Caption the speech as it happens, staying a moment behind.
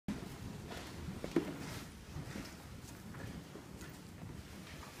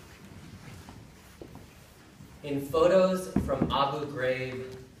In photos from Abu Ghraib,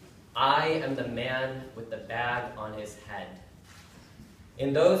 I am the man with the bag on his head.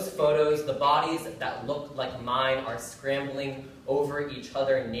 In those photos, the bodies that look like mine are scrambling over each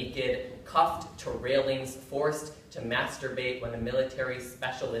other naked, cuffed to railings, forced to masturbate when a military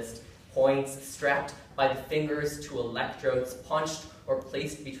specialist points, strapped by the fingers to electrodes, punched or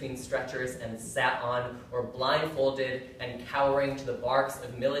placed between stretchers and sat on, or blindfolded and cowering to the barks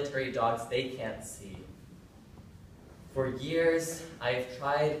of military dogs they can't see. For years, I've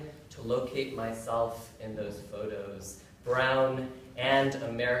tried to locate myself in those photos, brown and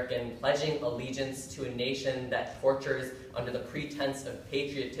American, pledging allegiance to a nation that tortures under the pretense of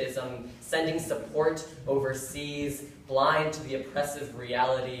patriotism, sending support overseas, blind to the oppressive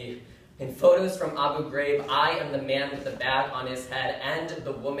reality. In photos from Abu Ghraib, I am the man with the bag on his head and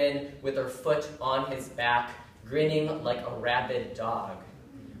the woman with her foot on his back, grinning like a rabid dog.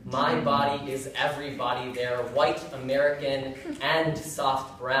 My body is everybody there, white American and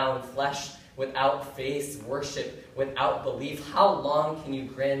soft brown, flesh without face, worship without belief. How long can you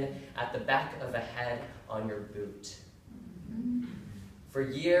grin at the back of a head on your boot? For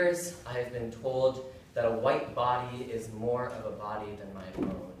years, I have been told that a white body is more of a body than my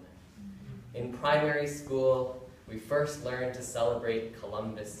own. In primary school, we first learned to celebrate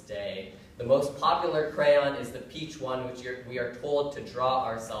Columbus Day. The most popular crayon is the peach one, which we are told to draw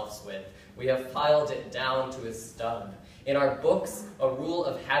ourselves with. We have filed it down to a stub. In our books, a rule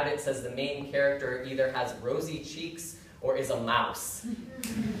of habit says the main character either has rosy cheeks or is a mouse.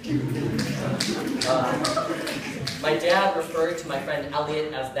 My dad referred to my friend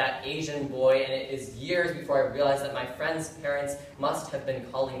Elliot as that Asian boy, and it is years before I realized that my friend's parents must have been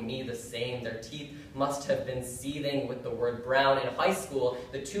calling me the same. Their teeth must have been seething with the word brown. In high school,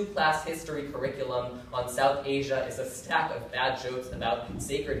 the 2-class history curriculum on South Asia is a stack of bad jokes about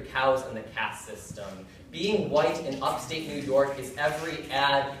sacred cows and the caste system. Being white in upstate New York is every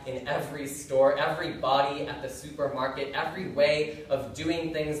ad in every store, every body at the supermarket, every way of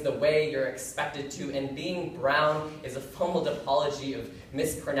doing things the way you're expected to, and being brown is a fumbled apology of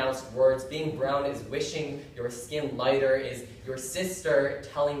mispronounced words. Being brown is wishing your skin lighter, is your sister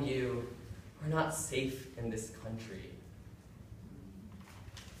telling you, we're not safe in this country.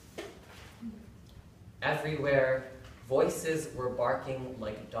 Everywhere, voices were barking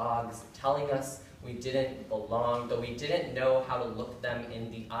like dogs, telling us we didn't belong, though we didn't know how to look them in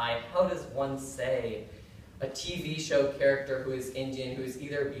the eye. How does one say? A TV show character who is Indian, who is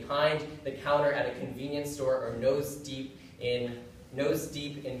either behind the counter at a convenience store or nose deep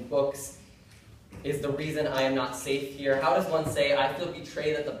in books, is the reason I am not safe here. How does one say, I feel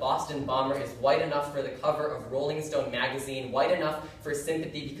betrayed that the Boston bomber is white enough for the cover of Rolling Stone magazine, white enough for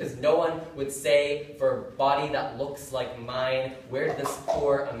sympathy, because no one would say for a body that looks like mine, where did this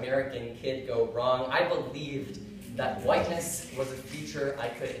poor American kid go wrong? I believed that whiteness was a future I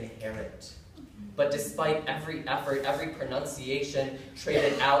could inherit. But despite every effort, every pronunciation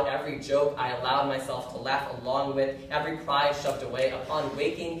traded out, every joke I allowed myself to laugh along with, every pride shoved away, upon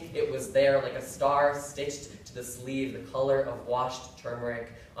waking, it was there like a star stitched to the sleeve, the color of washed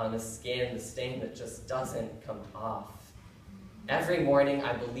turmeric on the skin, the stain that just doesn't come off. Every morning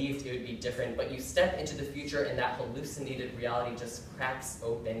I believed it would be different, but you step into the future and that hallucinated reality just cracks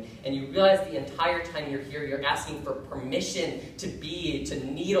open, and you realize the entire time you're here, you're asking for permission to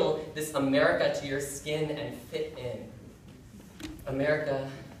needle this America to your skin and fit in. America,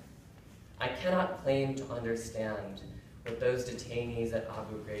 I cannot claim to understand what those detainees at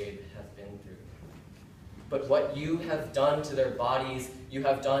Abu Ghraib have been through. But what you have done to their bodies, you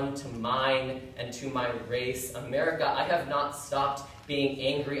have done to mine and to my race. America, I have not stopped being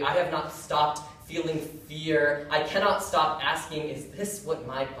angry. I have not stopped feeling fear. I cannot stop asking, is this what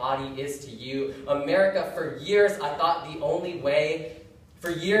my body is to you? America, for years I thought the only way,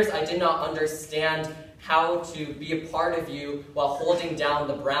 for years I did not understand how to be a part of you while holding down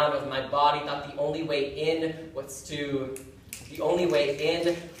the brown of my body. Thought the only way in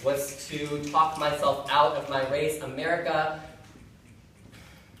was to talk myself out of my race. America,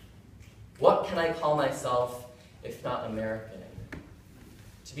 what can I call myself if not American?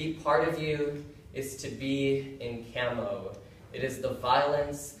 To be part of you is to be in camo. It is the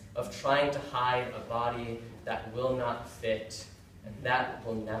violence of trying to hide a body that will not fit, and that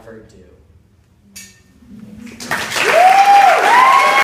will never do.